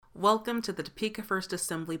Welcome to the Topeka First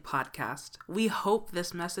Assembly podcast. We hope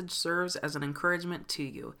this message serves as an encouragement to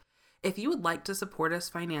you. If you would like to support us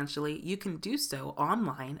financially, you can do so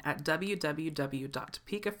online at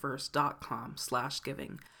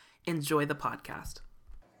www.topekafirst.com/giving. Enjoy the podcast.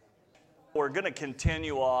 We're going to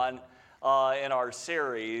continue on in our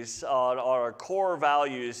series, on our core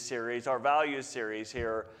values series, our values series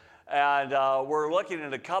here. And we're looking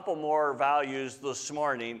at a couple more values this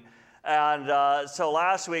morning. And so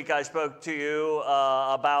last week I spoke to you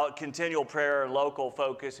about continual prayer and local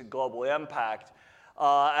focus and global impact.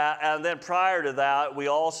 And then prior to that, we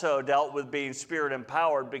also dealt with being spirit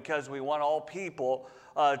empowered because we want all people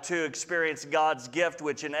to experience God's gift,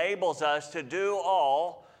 which enables us to do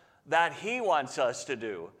all that He wants us to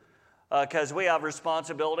do. Because we have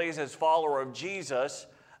responsibilities as follower of Jesus,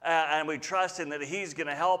 and we trust in that He's going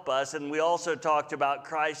to help us. And we also talked about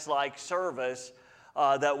Christ-like service,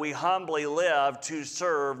 that we humbly live to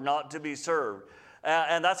serve, not to be served.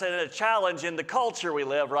 And that's a challenge in the culture we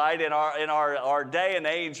live, right? In our day and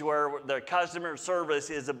age where the customer service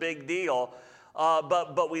is a big deal.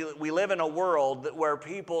 But we live in a world where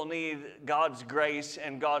people need God's grace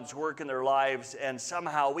and God's work in their lives, and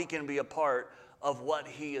somehow we can be a part of what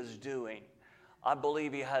He is doing. I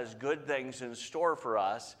believe He has good things in store for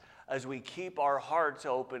us as we keep our hearts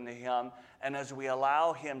open to Him and as we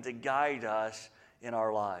allow Him to guide us in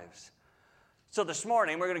our lives. So this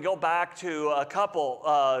morning, we're going to go back to a couple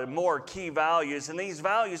more key values, and these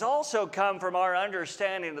values also come from our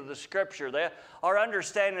understanding of the Scripture, our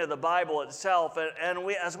understanding of the Bible itself, and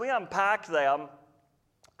as we unpack them,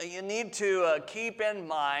 you need to keep in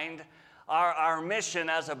mind our mission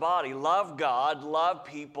as a body: love God, love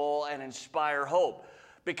people, and inspire hope,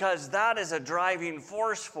 because that is a driving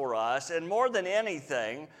force for us, and more than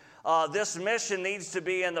anything, this mission needs to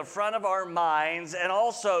be in the front of our minds and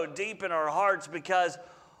also deep in our hearts, because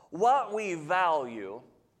what we value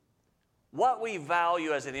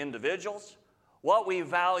as an individuals, what we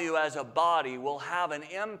value as a body will have an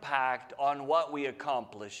impact on what we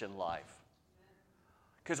accomplish in life.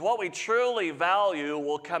 Because what we truly value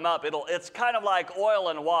will come up. It's kind of like oil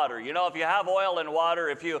and water. You know, if you have oil and water,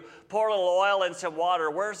 if you pour a little oil in some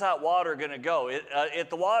water, where's that water going to go?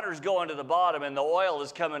 The water's going to the bottom and the oil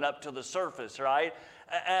is coming up to the surface, right?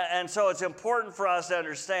 And so it's important for us to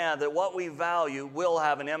understand that what we value will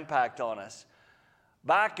have an impact on us.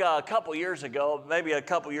 Back a couple years ago, maybe a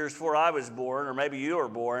couple years before I was born, or maybe you were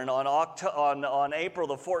born, on April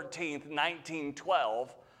the 14th,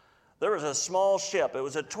 1912, there was a small ship. It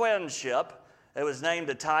was a twin ship. It was named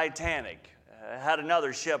the Titanic. It had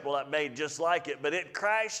another ship that made just like it, but it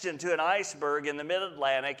crashed into an iceberg in the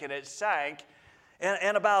mid-Atlantic, and it sank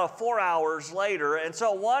and about 4 hours later. And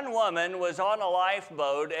so one woman was on a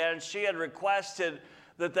lifeboat, and she had requested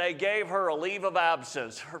that they gave her a leave of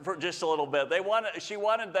absence for just a little bit. She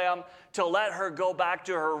wanted them to let her go back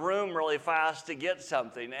to her room really fast to get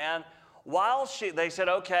something. And they said,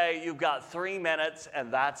 okay, you've got 3 minutes,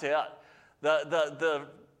 and that's it. The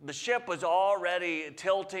ship was already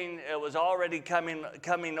tilting. It was already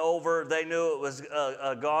coming over. They knew it was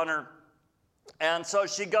a goner. And so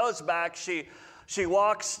she goes back. She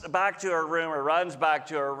walks back to her room, or runs back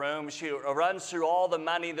to her room. She runs through all the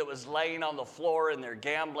money that was laying on the floor in their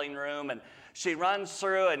gambling room, and she runs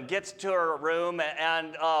through and gets to her room,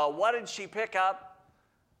 and what did she pick up?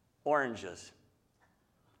 Oranges.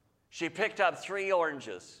 She picked up 3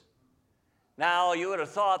 oranges. Now, you would have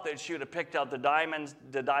thought that she would have picked up the diamond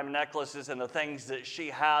necklaces and the things that she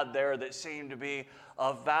had there that seemed to be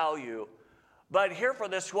of value. But here for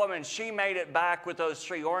this woman, she made it back with those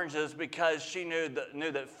 3 oranges because she knew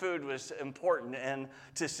that food was important and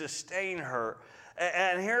to sustain her.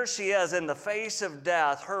 And here she is in the face of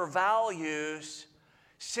death. Her values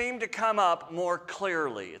seem to come up more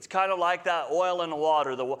clearly. It's kind of like that oil in the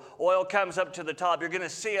water. The oil comes up to the top. You're going to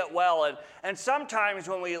see it well. And sometimes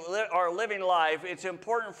when we are living life, it's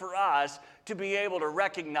important for us to be able to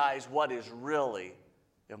recognize what is really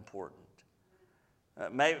important.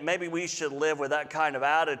 Maybe we should live with that kind of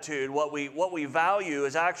attitude. What we value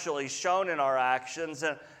is actually shown in our actions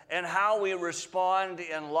and how we respond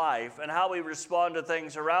in life and how we respond to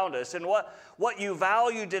things around us. And what you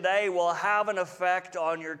value today will have an effect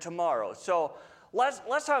on your tomorrow. So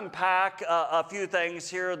let's unpack a few things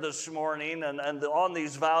here this morning and on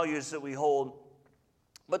these values that we hold.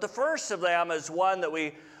 But the first of them is one that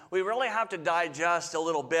we really have to digest a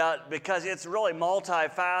little bit because it's really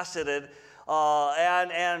multifaceted.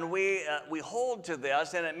 And we hold to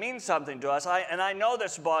this, and it means something to us. I know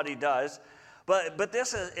this body does. But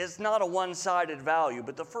this is not a one-sided value.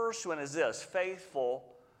 But the first one is this: faithful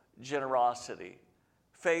generosity.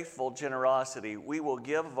 faithful generosity. We will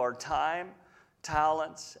give of our time,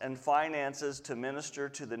 talents, and finances to minister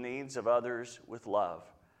to the needs of others with love.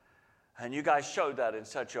 And you guys showed that in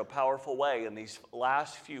such a powerful way in these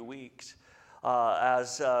last few weeks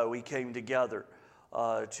as we came together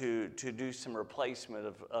to do some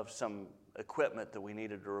replacement of some equipment that we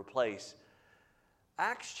needed to replace.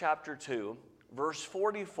 Acts chapter 2, verse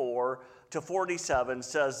 44 to 47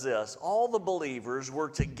 says this: all the believers were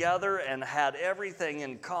together and had everything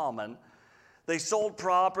in common. They sold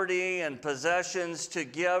property and possessions to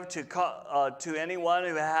give to anyone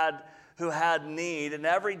who had need, and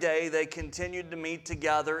every day they continued to meet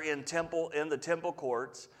together in the temple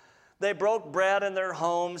courts. They broke bread in their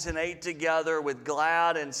homes and ate together with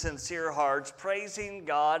glad and sincere hearts, praising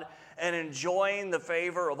God and enjoying the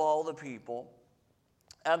favor of all the people.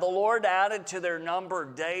 And the Lord added to their number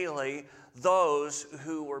daily those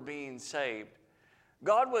who were being saved.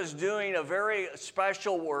 God was doing a very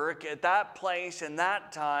special work at that place and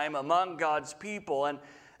that time among God's people.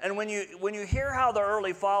 And when you hear how the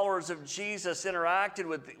early followers of Jesus interacted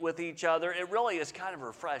with each other, it really is kind of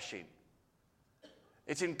refreshing.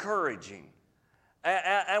 It's encouraging.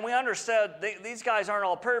 And we understand these guys aren't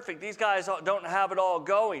all perfect. These guys don't have it all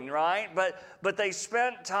going, right? But they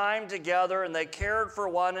spent time together and they cared for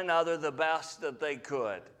one another the best that they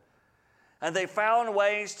could. And they found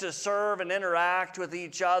ways to serve and interact with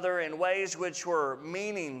each other in ways which were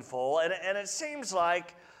meaningful. And it seems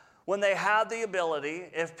like when they had the ability,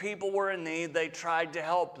 if people were in need, they tried to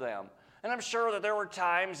help them. And I'm sure that there were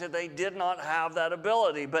times that they did not have that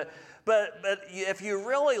ability. But if you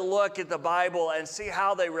really look at the Bible and see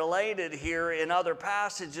how they related here in other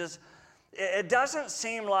passages, it doesn't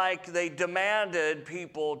seem like they demanded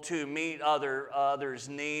people to meet others'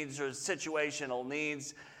 needs or situational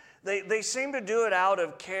needs. They seem to do it out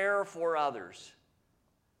of care for others.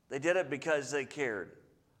 They did it because they cared.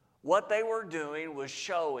 What they were doing was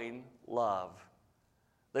showing love.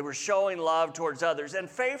 They were showing love towards others. And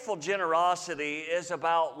faithful generosity is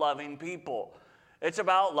about loving people. It's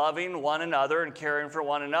about loving one another and caring for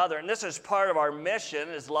one another. And this is part of our mission,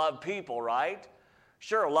 is love people, right?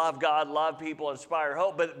 Sure, love God, love people, inspire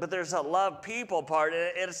hope, but there's a love people part.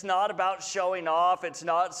 It's not about showing off. It's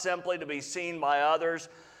not simply to be seen by others.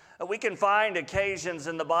 We can find occasions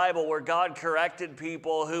in the Bible where God corrected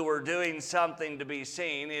people who were doing something to be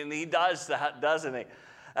seen, and he does that, doesn't he?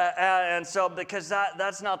 And so because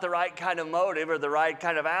that's not the right kind of motive or the right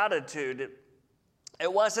kind of attitude,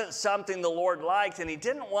 it wasn't something the Lord liked, and he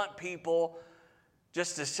didn't want people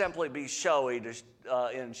just to simply be showy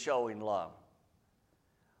in showing love.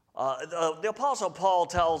 The Apostle Paul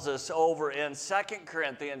tells us over in 2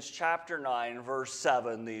 Corinthians chapter 9, verse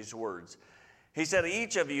 7, these words. He said,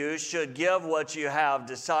 each of you should give what you have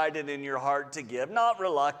decided in your heart to give, not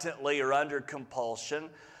reluctantly or under compulsion,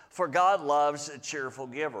 for God loves a cheerful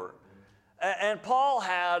giver. And Paul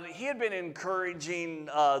had been encouraging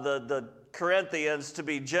the Corinthians to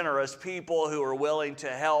be generous people who were willing to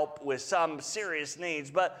help with some serious needs.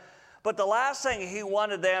 But the last thing he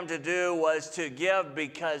wanted them to do was to give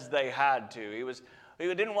because they had to. He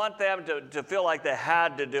didn't want them to feel like they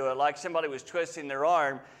had to do it, like somebody was twisting their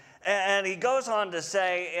arm. And he goes on to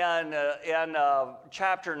say in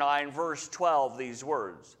chapter 9, verse 12, these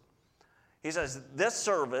words. He says, this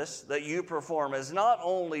service that you perform is not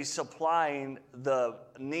only supplying the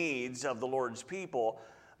needs of the Lord's people,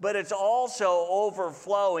 but it's also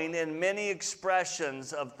overflowing in many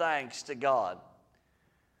expressions of thanks to God.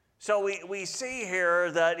 So we see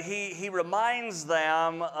here that he reminds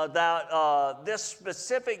them that this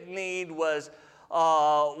specific need was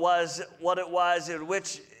what it was, in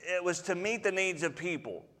which it was to meet the needs of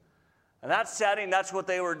people. And that setting, that's what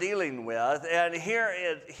they were dealing with. And here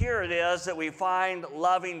it is that we find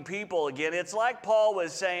loving people again. It's like Paul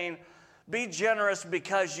was saying, be generous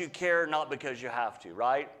because you care, not because you have to,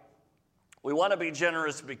 right? We want to be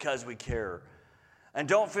generous because we care. And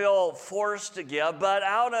don't feel forced to give, but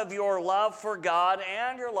out of your love for God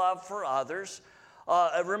and your love for others.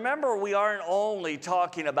 Remember, we aren't only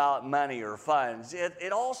talking about money or funds.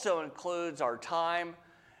 It also includes our time.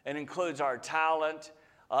 It includes our talent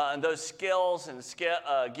and those skills and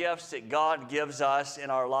gifts that God gives us in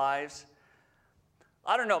our lives.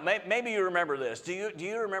 I don't know, maybe you remember this. Do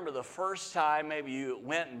you remember the first time maybe you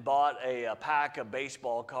went and bought a pack of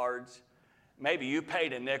baseball cards? Maybe you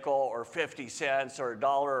paid a nickel or 50 cents or $1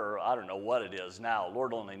 or I don't know what it is now.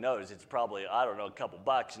 Lord only knows. It's probably, I don't know, a couple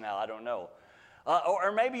bucks now. I don't know.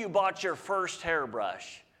 Or maybe you bought your first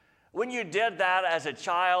hairbrush. When you did that as a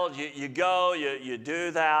child, you go, you do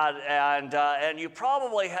that, and you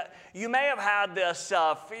probably, you may have had this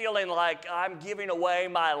feeling like, I'm giving away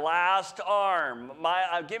my last arm.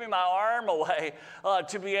 I'm giving my arm away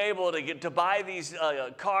to be able to buy these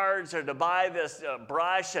cards or to buy this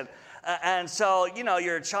brush. And so, you know,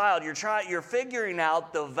 you're a child, you're figuring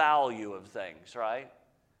out the value of things, right?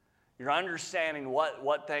 You're understanding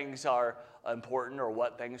what things are important or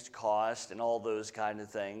what things cost and all those kind of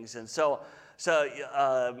things. And so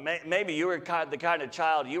maybe you were the kind of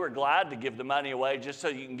child you were glad to give the money away just so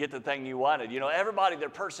you can get the thing you wanted. You know, everybody, their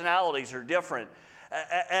personalities are different.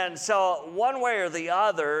 And so one way or the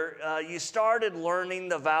other, you started learning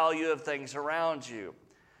the value of things around you.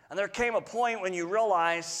 And there came a point when you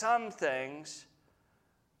realized some things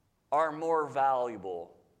are more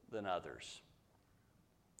valuable than others.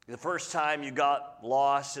 The first time you got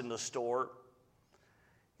lost in the store,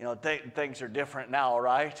 you know, things are different now,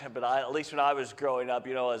 right? But at least when I was growing up,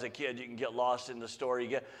 you know, as a kid, you can get lost in the store. You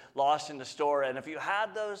get lost in the store, and if you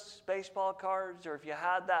had those baseball cards or if you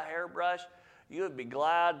had that hairbrush, you would be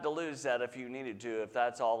glad to lose that if you needed to, if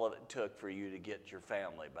that's all it took for you to get your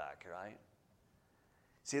family back, right?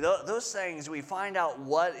 See, those things, we find out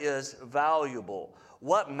what is valuable,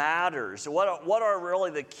 what matters, what are really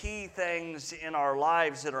the key things in our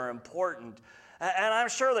lives that are important. And I'm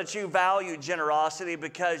sure that you value generosity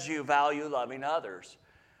because you value loving others.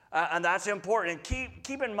 And that's important. And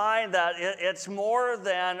keep in mind that it's more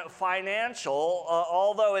than financial,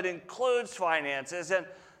 although it includes finances. And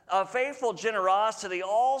faithful generosity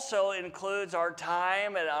also includes our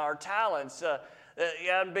time and our talents.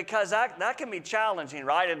 And because that can be challenging,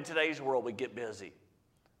 right? In today's world, we get busy.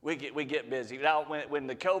 We get busy. Now, when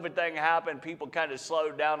the COVID thing happened, people kind of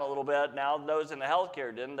slowed down a little bit. Now, those in the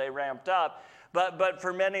healthcare didn't. They ramped up. But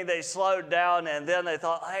for many, they slowed down, and then they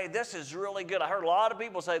thought, hey, this is really good. I heard a lot of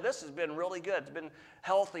people say, this has been really good. It's been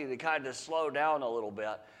healthy to kind of slow down a little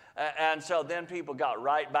bit. And so then people got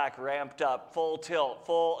right back ramped up, full tilt,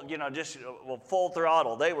 full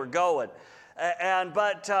throttle. They were going.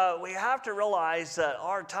 But we have to realize that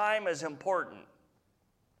our time is important.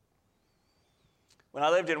 When I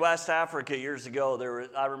lived in West Africa years ago,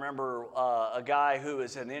 I remember a guy who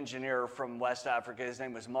was an engineer from West Africa. His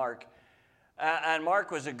name was Mark. And Mark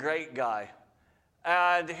was a great guy.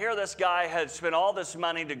 And here this guy had spent all this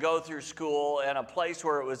money to go through school in a place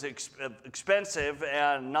where it was expensive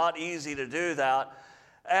and not easy to do that.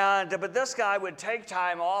 But this guy would take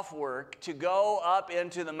time off work to go up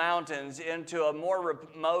into the mountains, into a more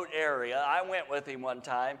remote area. I went with him one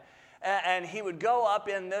time. And he would go up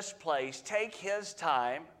in this place, take his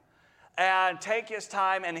time and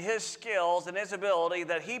his skills and his ability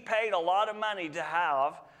that he paid a lot of money to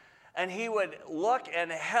have. And he would look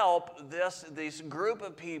and help this group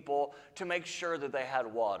of people to make sure that they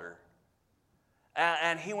had water.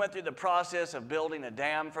 And he went through the process of building a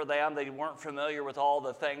dam for them. They weren't familiar with all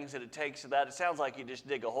the things that it takes to that. It sounds like you just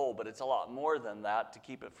dig a hole, but it's a lot more than that to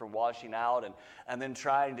keep it from washing out and then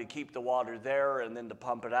trying to keep the water there and then to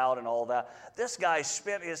pump it out and all that. This guy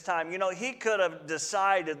spent his time. You know, he could have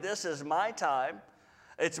decided this is my time.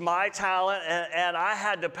 It's my talent, and I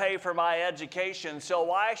had to pay for my education, so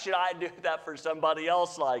why should I do that for somebody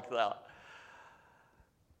else like that?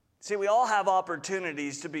 See, we all have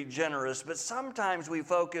opportunities to be generous, but sometimes we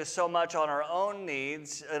focus so much on our own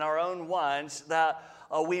needs and our own wants that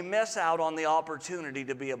we miss out on the opportunity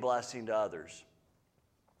to be a blessing to others.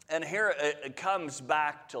 And here it comes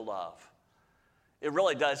back to love. It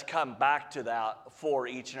really does come back to that for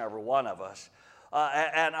each and every one of us.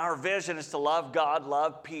 And our vision is to love God,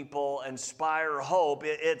 love people, inspire hope.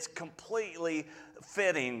 It's completely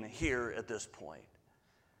fitting here at this point.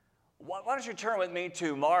 Why don't you turn with me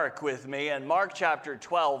to Mark with me, and Mark chapter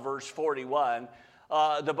 12, verse 41.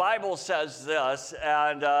 The Bible says this,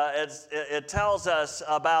 and it tells us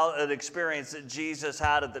about an experience that Jesus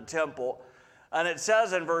had at the temple. And it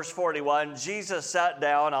says in verse 41, Jesus sat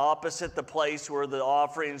down opposite the place where the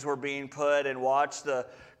offerings were being put and watched the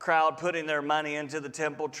crowd putting their money into the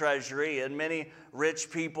temple treasury, and many rich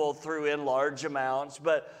people threw in large amounts.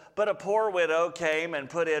 But a poor widow came and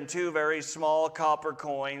put in 2 very small copper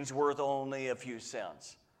coins worth only a few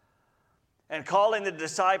cents. And calling the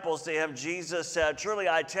disciples to him, Jesus said, "Truly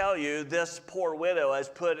I tell you, this poor widow has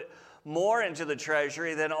put more into the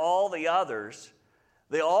treasury than all the others.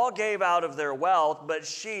 They all gave out of their wealth, but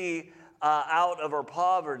she, out of her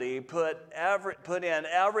poverty, put in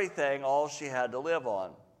everything, all she had to live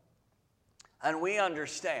on." And we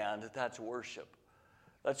understand that that's worship.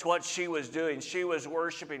 That's what she was doing. She was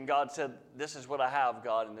worshiping. God said, "This is what I have,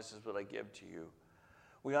 God, and this is what I give to you."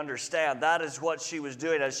 we understand that is what she was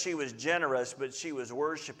doing, as she was generous, but she was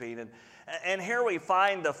worshiping. And here we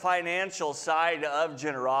find the financial side of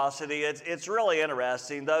generosity. It's really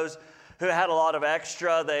interesting. Those who had a lot of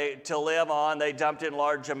extra to live on, they dumped in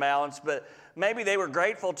large amounts, but maybe they were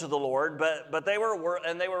grateful to the Lord, but they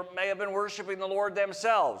may have been worshiping the Lord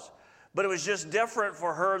themselves. But it was just different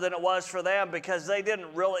for her than it was for them, because it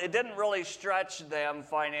didn't really stretch them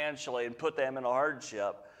financially and put them in a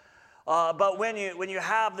hardship. But when you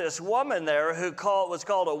have this woman there who was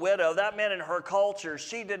called a widow, that meant in her culture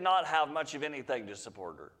she did not have much of anything to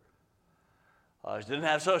support her. She didn't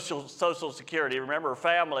have social security. Remember,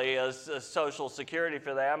 family is social security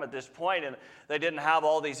for them at this point, and they didn't have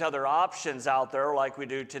all these other options out there like we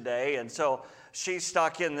do today. And so she's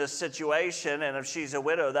stuck in this situation, and if she's a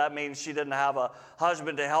widow, that means she didn't have a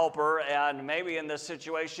husband to help her, and maybe in this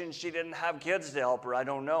situation she didn't have kids to help her. I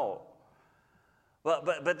don't know.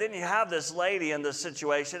 But then you have this lady in this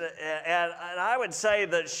situation, and I would say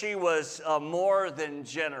that she was more than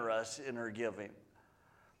generous in her giving.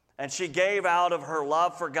 And she gave out of her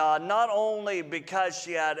love for God, not only because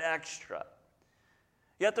she had extra.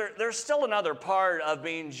 Yet there's still another part of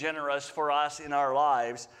being generous for us in our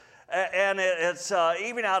lives, and it's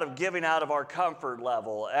even out of giving out of our comfort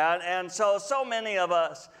level. And so many of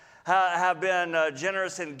us have been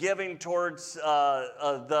generous in giving towards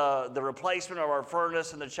the replacement of our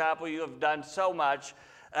furnace in the chapel. You have done so much,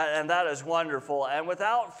 and that is wonderful. And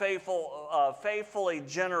without faithfully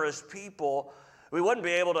generous people, we wouldn't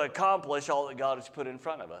be able to accomplish all that God has put in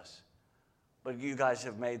front of us. But you guys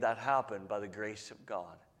have made that happen by the grace of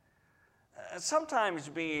God. Sometimes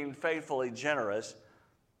being faithfully generous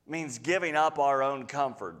means giving up our own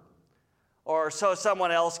comfort, or so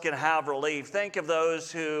someone else can have relief. Think of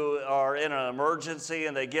those who are in an emergency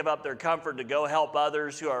and they give up their comfort to go help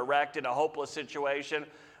others who are wrecked in a hopeless situation.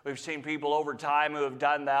 We've seen people over time who have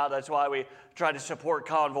done that. That's why we try to support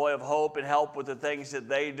Convoy of Hope and help with the things that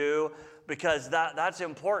they do, because that's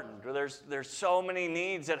important. There's so many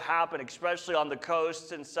needs that happen, especially on the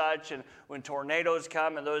coasts and such, and when tornadoes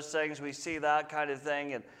come and those things, we see that kind of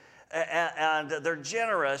thing. And they're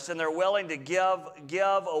generous, and they're willing to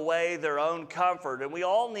give away their own comfort. And we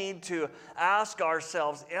all need to ask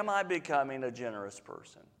ourselves, am I becoming a generous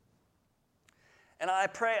person? And I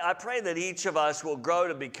pray that each of us will grow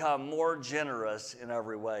to become more generous in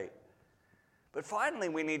every way. But finally,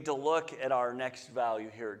 we need to look at our next value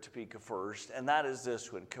here at Topeka First, and that is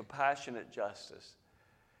this one: compassionate justice.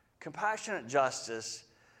 Compassionate justice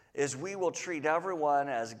is we will treat everyone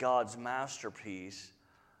as God's masterpiece,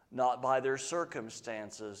 not by their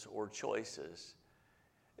circumstances or choices.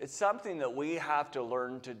 It's something that we have to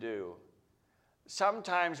learn to do.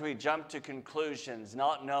 Sometimes we jump to conclusions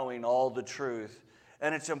not knowing all the truth,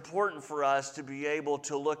 and it's important for us to be able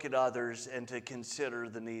to look at others and to consider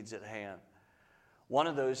the needs at hand. One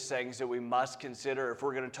of those things that we must consider if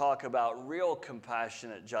we're going to talk about real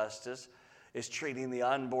compassionate justice is treating the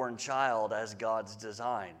unborn child as God's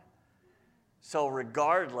design. So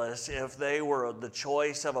regardless if they were the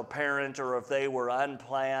choice of a parent or if they were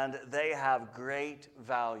unplanned, they have great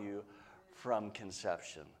value from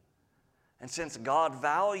conception. And since God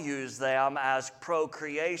values them as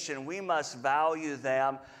procreation, we must value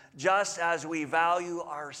them just as we value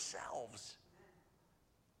ourselves.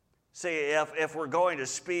 See, if we're going to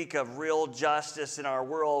speak of real justice in our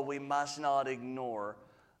world, we must not ignore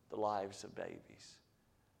the lives of babies.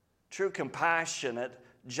 True compassionate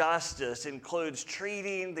justice includes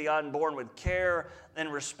treating the unborn with care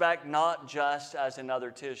and respect, not just as another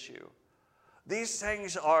tissue. This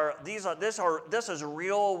is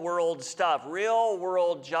real world stuff, real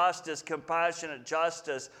world justice, compassionate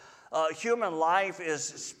justice. Human life is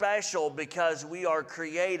special because we are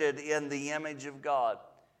created in the image of God.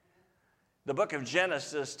 The book of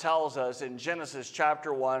Genesis tells us in Genesis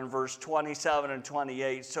chapter 1, verse 27 and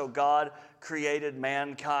 28, so God created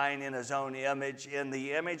mankind in his own image. In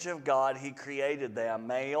the image of God, he created them,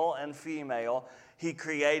 male and female. He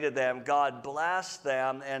created them. God blessed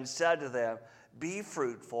them and said to them, be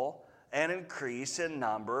fruitful and increase in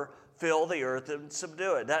number, fill the earth and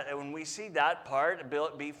subdue it. When we see that part,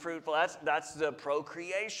 be fruitful, that's the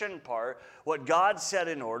procreation part, what God set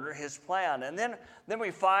in order, his plan. And then we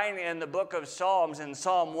find in the book of Psalms, in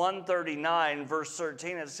Psalm 139, verse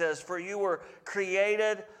 13, it says, for you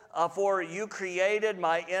created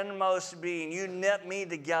my inmost being. You knit me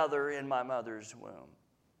together in my mother's womb.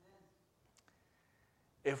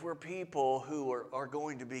 If we're people who are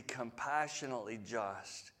going to be compassionately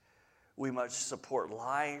just, we must support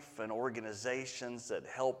life and organizations that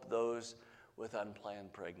help those with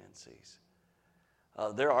unplanned pregnancies.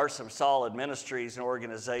 There are some solid ministries and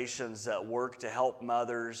organizations that work to help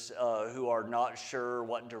mothers who are not sure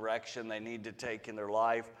what direction they need to take in their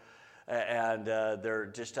life, and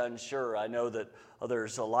they're just unsure. I know that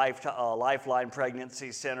there's a Lifeline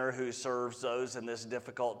Pregnancy Center who serves those in this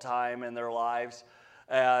difficult time in their lives,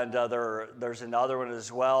 and there's another one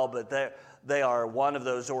as well, but they are one of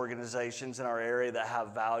those organizations in our area that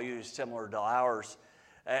have values similar to ours.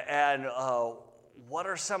 And what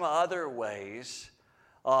are some other ways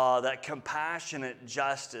that compassionate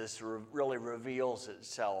justice really reveals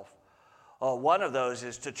itself? One of those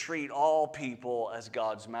is to treat all people as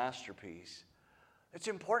God's masterpiece. It's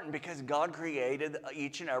important because God created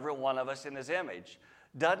each and every one of us in His image.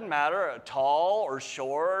 Doesn't matter tall or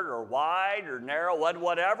short or wide or narrow,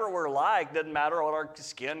 whatever we're like, doesn't matter what our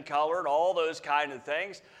skin color and all those kind of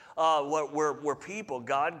things. We're people.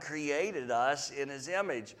 God created us in His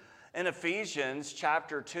image. In Ephesians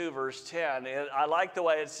chapter 2, verse 10, I like the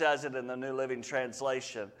way it says it in the New Living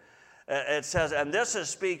Translation. It says, and this is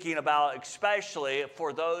speaking about especially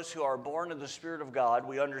for those who are born of the Spirit of God.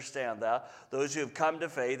 We understand that. Those who have come to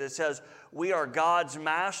faith. It says, we are God's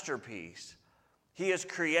masterpiece. He has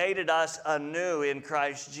created us anew in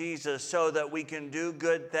Christ Jesus so that we can do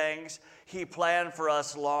good things He planned for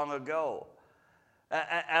us long ago.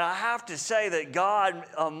 And I have to say that God,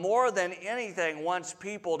 more than anything, wants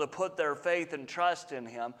people to put their faith and trust in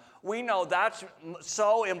Him. We know that's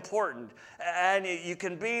so important. And you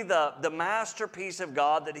can be the masterpiece of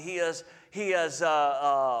God that He has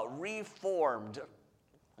reformed,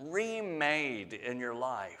 remade in your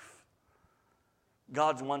life.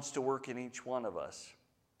 God wants to work in each one of us.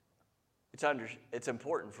 It's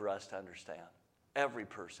important for us to understand. Every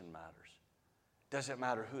person matters. Doesn't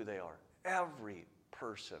matter who they are. Every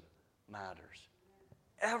person matters.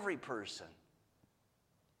 Every person.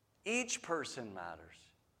 Each person matters.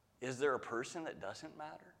 Is there a person that doesn't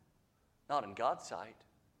matter? Not in God's sight.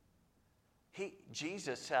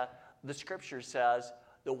 Jesus said, the scripture says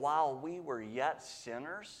that while we were yet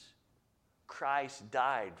sinners, Christ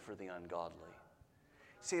died for the ungodly.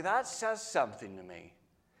 See, that says something to me.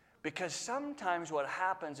 Because sometimes what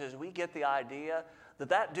happens is we get the idea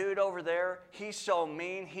that dude over there, he's so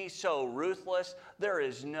mean, he's so ruthless, there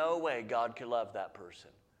is no way God could love that person.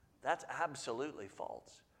 That's absolutely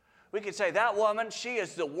false. We could say, that woman, she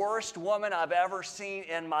is the worst woman I've ever seen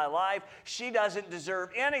in my life. She doesn't deserve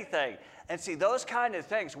anything. And see, those kind of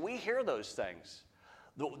things, we hear those things.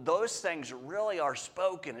 Those things really are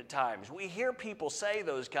spoken at times. We hear people say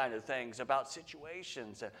those kind of things about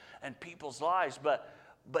situations and people's lives,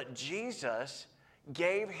 but Jesus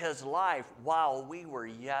gave His life while we were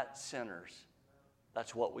yet sinners.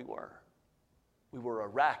 That's what we were. We were a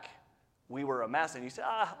wreck. We were a mess. And you say,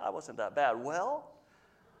 I wasn't that bad. Well,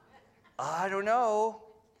 I don't know.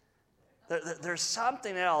 There's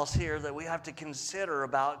something else here that we have to consider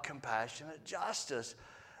about compassionate justice.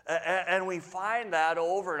 And we find that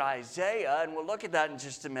over in Isaiah, and we'll look at that in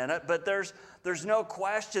just a minute. But there's no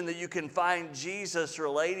question that you can find Jesus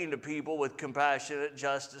relating to people with compassionate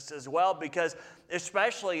justice as well, because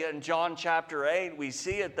especially in John chapter 8, we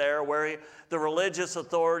see it there where the religious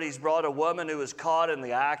authorities brought a woman who was caught in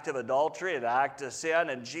the act of adultery, an act of sin,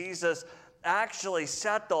 and Jesus actually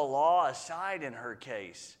set the law aside in her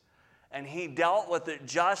case. And He dealt with it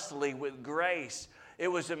justly with grace. It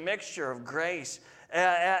was a mixture of grace.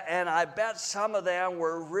 And I bet some of them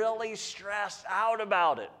were really stressed out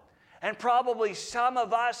about it. And probably some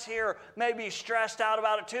of us here may be stressed out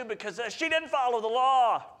about it too, because she didn't follow the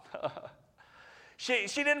law. She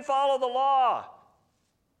didn't follow the law.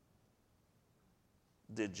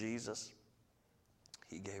 Did Jesus?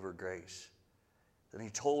 He gave her grace. Then He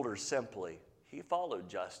told her simply, He followed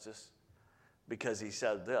justice because He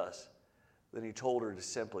said this. Then He told her to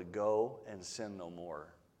simply go and sin no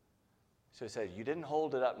more. So He said, you didn't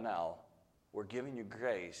hold it up now. We're giving you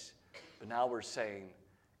grace. But now we're saying,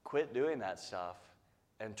 quit doing that stuff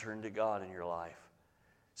and turn to God in your life.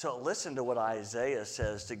 So listen to what Isaiah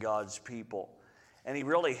says to God's people. And he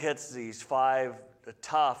really hits these 5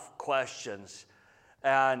 tough questions.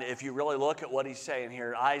 And if you really look at what he's saying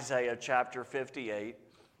here, Isaiah chapter 58,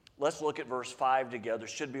 let's look at verse 5 together. It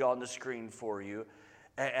should be on the screen for you.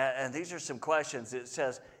 And these are some questions. It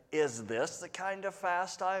says, is this the kind of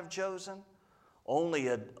fast I have chosen? Only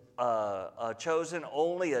a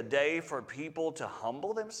day for people to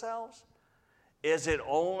humble themselves? Is it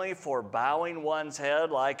only for bowing one's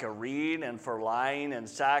head like a reed and for lying in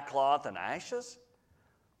sackcloth and ashes?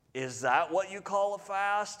 Is that what you call a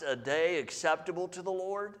fast, a day acceptable to the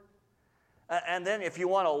Lord? And then if you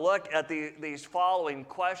want to look at these following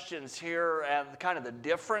questions here and kind of the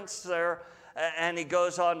difference there, and he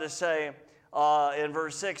goes on to say, in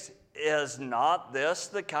verse 6, is not this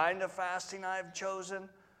the kind of fasting I have chosen?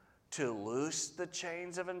 To loose the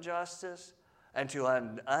chains of injustice and to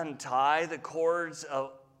untie the cords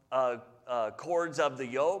of the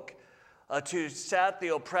yoke, to set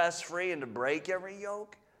the oppressed free and to break every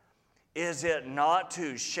yoke? Is it not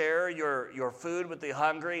to share your food with the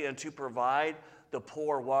hungry and to provide the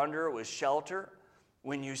poor wanderer with shelter?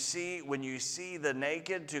 When you see the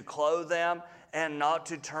naked, to clothe them and not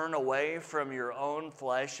to turn away from your own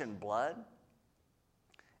flesh and blood?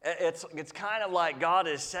 It's kind of like God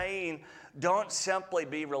is saying, don't simply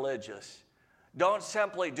be religious. Don't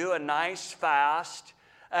simply do a nice fast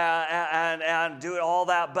and do all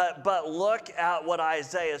that, but look at what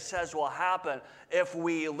Isaiah says will happen if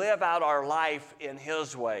we live out our life in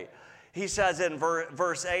His way. He says in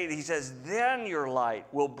verse 8, he says, then your light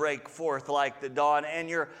will break forth like the dawn, and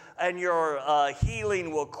your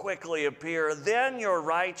healing will quickly appear. Then your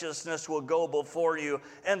righteousness will go before you,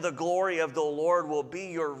 and the glory of the Lord will be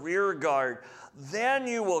your rear guard. Then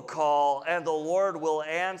you will call, and the Lord will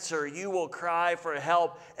answer. You will cry for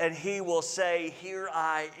help, and He will say, here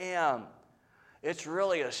I am. It's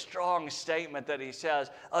really a strong statement that he says,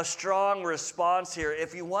 a strong response here.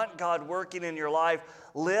 If you want God working in your life,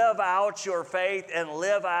 live out your faith and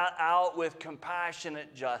live out with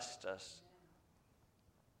compassionate justice.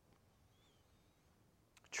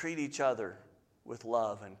 Treat each other with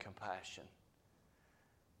love and compassion.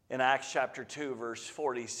 In Acts chapter 2, verse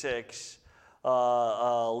 46,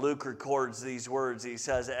 Luke records these words. He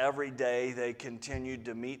says, every day they continued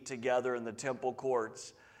to meet together in the temple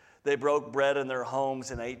courts. They broke bread in their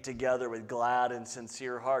homes and ate together with glad and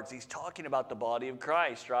sincere hearts. He's talking about the body of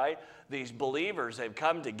Christ, right? These believers, they've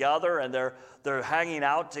come together and they're hanging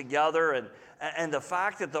out together. And the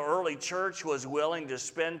fact that the early church was willing to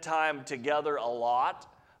spend time together a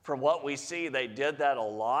lot, from what we see, they did that a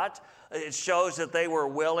lot. It shows that they were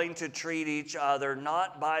willing to treat each other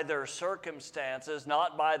not by their circumstances,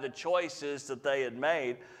 not by the choices that they had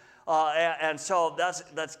made. And so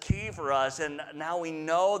that's key for us. And now we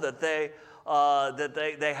know that they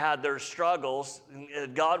had their struggles.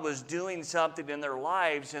 God was doing something in their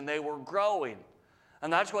lives, and they were growing.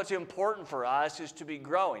 And that's what's important for us, is to be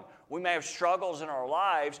growing. We may have struggles in our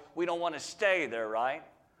lives. We don't want to stay there, right?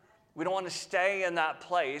 We don't want to stay in that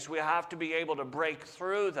place. We have to be able to break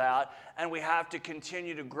through that, and we have to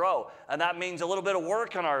continue to grow. And that means a little bit of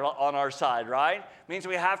work on our side, right? It means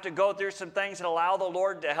we have to go through some things and allow the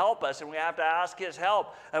Lord to help us, and we have to ask His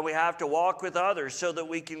help, and we have to walk with others so that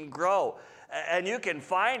we can grow. And you can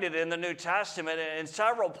find it in the New Testament in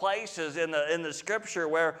several places in the Scripture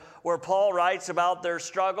where Paul writes about their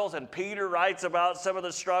struggles, and Peter writes about some of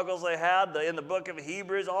the struggles they had in the book of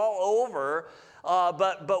Hebrews, all over.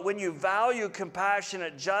 But when you value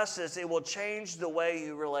compassionate justice, it will change the way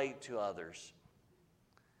you relate to others.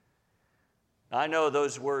 I know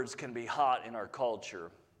those words can be hot in our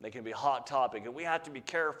culture. They can be a hot topic, and we have to be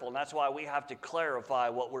careful, and that's why we have to clarify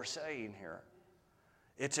what we're saying here.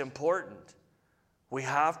 It's important. We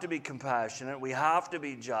have to be compassionate. We have to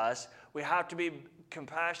be just. We have to be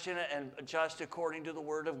compassionate and just according to the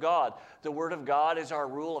Word of God. The Word of God is our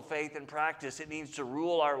rule of faith and practice. It needs to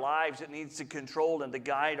rule our lives. It needs to control and to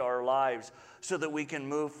guide our lives so that we can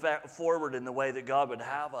move forward in the way that God would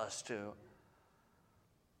have us to.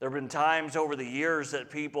 There have been times over the years that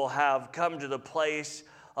people have come to the place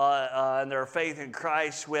in their faith in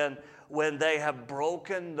Christ when they have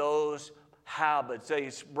broken those habits.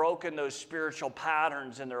 They've broken those spiritual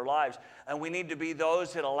patterns in their lives. And we need to be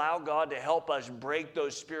those that allow God to help us break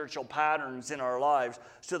those spiritual patterns in our lives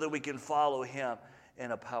so that we can follow Him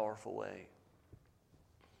in a powerful way.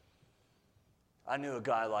 I knew a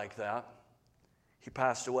guy like that. He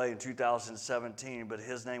passed away in 2017, but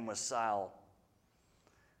his name was Sal.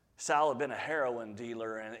 Sal had been a heroin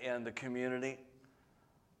dealer in the community.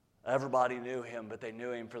 Everybody knew him, but they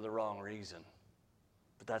knew him for the wrong reason.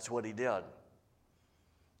 But that's what he did.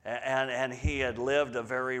 And he had lived a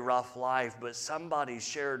very rough life, but somebody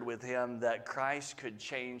shared with him that Christ could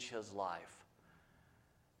change his life.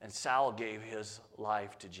 And Sal gave his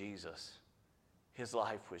life to Jesus. His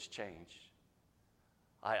life was changed.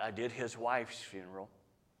 I did his wife's funeral.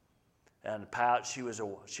 And Pat, she was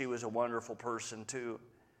a wonderful person too.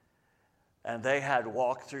 And they had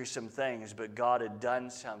walked through some things, but God had done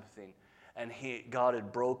something. And God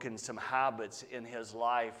had broken some habits in his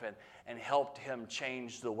life and helped him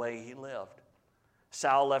change the way he lived.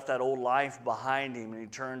 Sal left that old life behind him, and he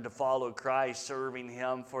turned to follow Christ, serving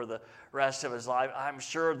Him for the rest of his life. I'm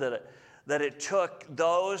sure that it took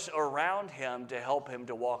those around him to help him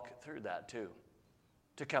to walk through that too,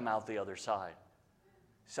 to come out the other side.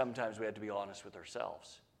 Sometimes we have to be honest with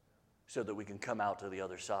ourselves. so that we can come out to the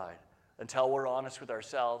other side. Until we're honest with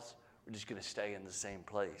ourselves, we're just going to stay in the same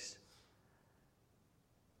place.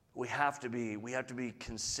 We have to be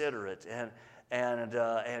considerate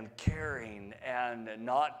and caring and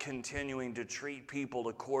not continuing to treat people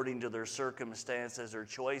according to their circumstances or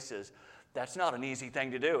choices. That's not an easy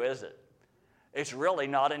thing to do, is it? It's really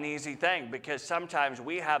not an easy thing, because sometimes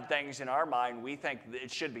we have things in our mind, we think it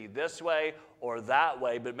should be this way or that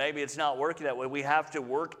way, but maybe it's not working that way. We have to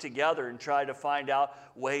work together and try to find out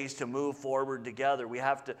ways to move forward together. We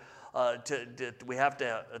have to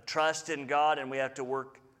trust in God, and we have to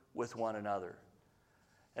work with one another.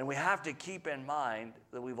 And we have to keep in mind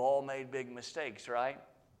that we've all made big mistakes, right?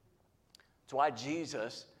 That's why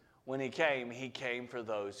Jesus, when he came for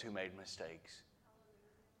those who made mistakes.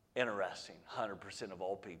 Interesting, 100% of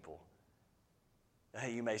all people.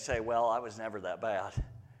 You may say, well, I was never that bad.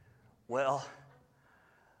 Well,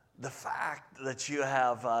 the fact that you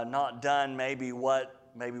have not done maybe what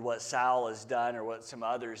Sal has done or what some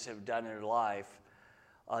others have done in their life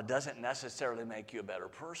doesn't necessarily make you a better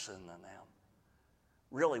person than them.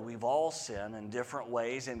 Really, we've all sinned in different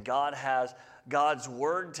ways, and God's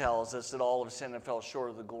word tells us that all have sinned and fell short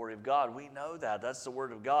of the glory of God. We know that. That's the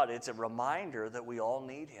word of God. It's a reminder that we all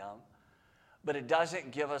need him, but it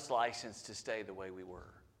doesn't give us license to stay the way we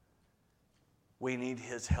were. We need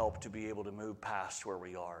his help to be able to move past where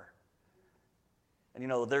we are.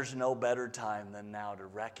 And there's no better time than now to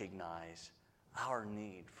recognize our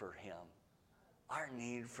need for him, our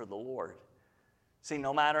need for the Lord. See,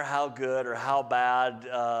 no matter how good or how bad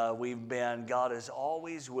we've been, God is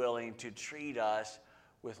always willing to treat us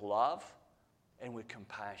with love and with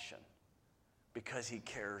compassion because he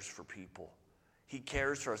cares for people. He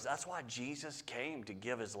cares for us. That's why Jesus came to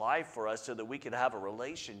give his life for us, so that we could have a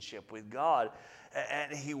relationship with God.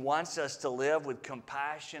 And he wants us to live with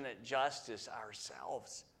compassionate justice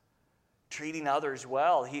ourselves, treating others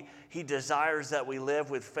well. He desires that we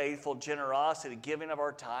live with faithful generosity, giving of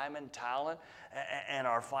our time and talent and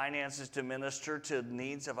our finances to minister to the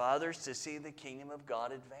needs of others, to see the kingdom of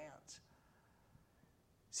God advance.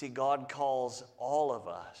 See, God calls all of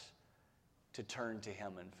us to turn to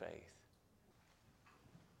him in faith.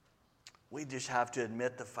 We just have to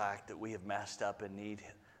admit the fact that we have messed up and need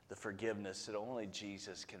the forgiveness that only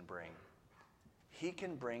Jesus can bring. He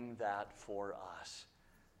can bring that for us.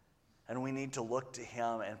 And we need to look to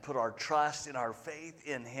him and put our trust and our faith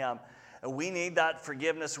in him. And we need that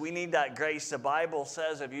forgiveness. We need that grace. The Bible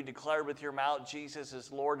says, if you declare with your mouth Jesus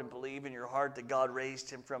is Lord and believe in your heart that God raised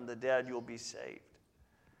him from the dead, you'll be saved.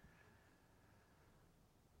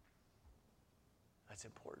 That's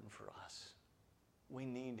important for us. We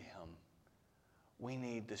need him. We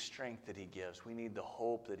need the strength that he gives. We need the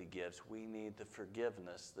hope that he gives. We need the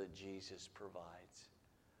forgiveness that Jesus provides.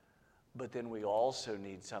 But then we also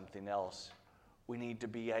need something else. We need to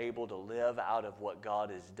be able to live out of what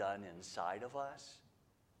God has done inside of us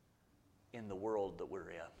in the world that we're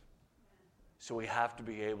in. So we have to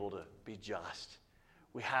be able to be just.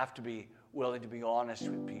 We have to be willing to be honest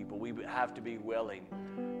with people. We have to be willing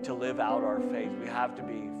to live out our faith. We have to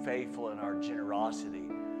be faithful in our generosity.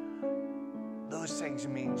 Those things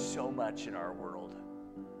mean so much in our world.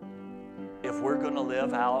 If we're going to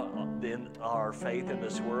live out in our faith in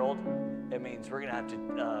this world, it means we're going to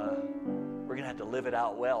have to live it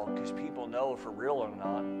out well, because people know if we're real or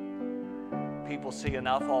not. People see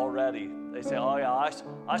enough already. They say, "Oh yeah,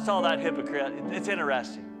 I saw that hypocrite." It's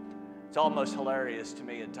interesting. It's almost hilarious to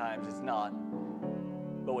me at times. It's not.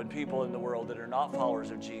 But when people in the world that are not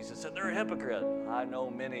followers of Jesus say they're a hypocrite, I know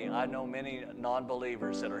many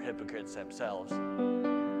non-believers that are hypocrites themselves.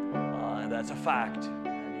 And that's a fact.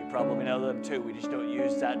 And you probably know them too. We just don't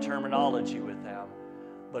use that terminology with them.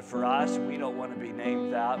 But for us, we don't want to be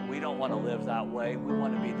named that. We don't want to live that way. We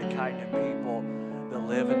want to be the kind of people that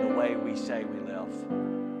live in the way we say we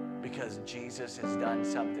live, because Jesus has done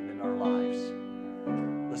something in our lives.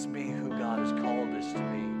 Let's be who God has called us to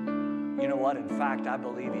be. You know what? In fact, I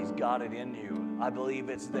believe he's got it in you. I believe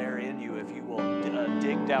it's there in you if you will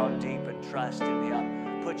dig down deep and trust in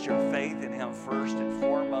him. Put your faith in him first and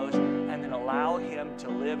foremost, and then allow him to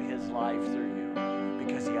live his life through you,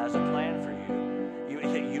 because he has a plan for you.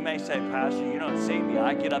 You may say, "Pastor, you don't see me.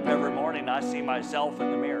 I get up every morning and I see myself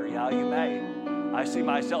in the mirror." Yeah, you may. I see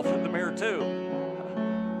myself in the mirror too.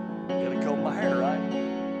 Gotta comb my hair, right?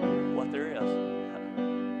 What there is.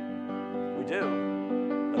 We do.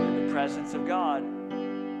 But in the presence of God,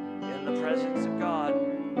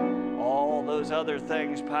 all those other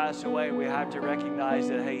things pass away. We have to recognize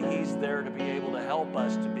that, hey, he's there to be able to help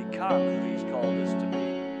us to become who he's called us to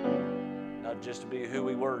be. Not just to be who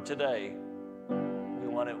we were today. We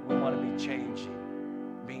want to be changing.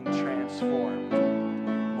 being transformed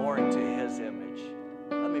more into His image.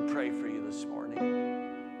 Let me pray for you this morning.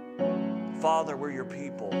 Father, we're your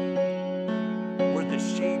people. We're the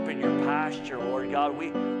sheep in your pasture, Lord God.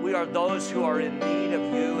 We are those who are in need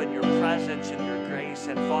of you and your presence and your grace.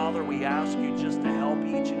 And Father, we ask you just to help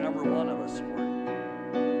each and every one of us, Lord.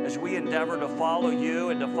 As we endeavor to follow you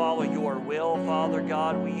and to follow your will, Father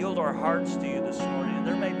God, we yield our hearts to you this morning. And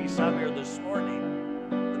there may be some here this morning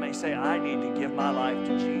that may say, I need to give my life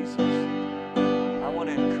to Jesus. I want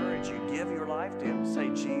to encourage you, give your life to Him. Say,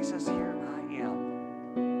 Jesus, here I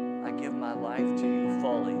am. I give my life to you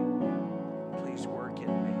fully. Please work in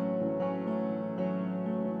me.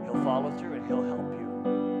 He'll follow through and He'll help you.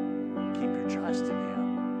 Keep your trust in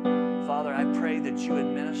Him. Father, I pray that you would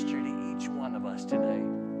minister to each one of us today.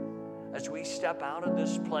 As we step out of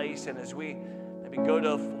this place and as we maybe go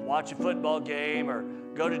to watch a football game or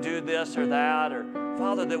go to do this or that, or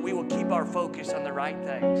Father, that we will keep our focus on the right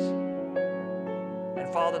things.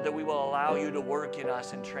 And Father, that we will allow you to work in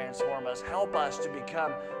us and transform us. Help us to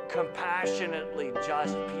become compassionately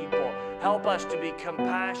just people. Help us to be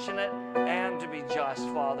compassionate and to be just,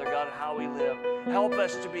 Father God, in how we live. Help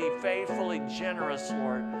us to be faithfully generous,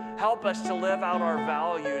 Lord. Help us to live out our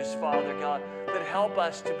values, Father God, but help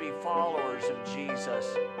us to be followers of Jesus,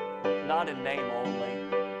 not in name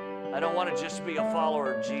only. I don't want to just be a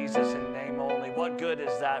follower of Jesus in name only. What good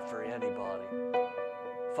is that for anybody?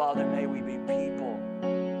 Father, may we be people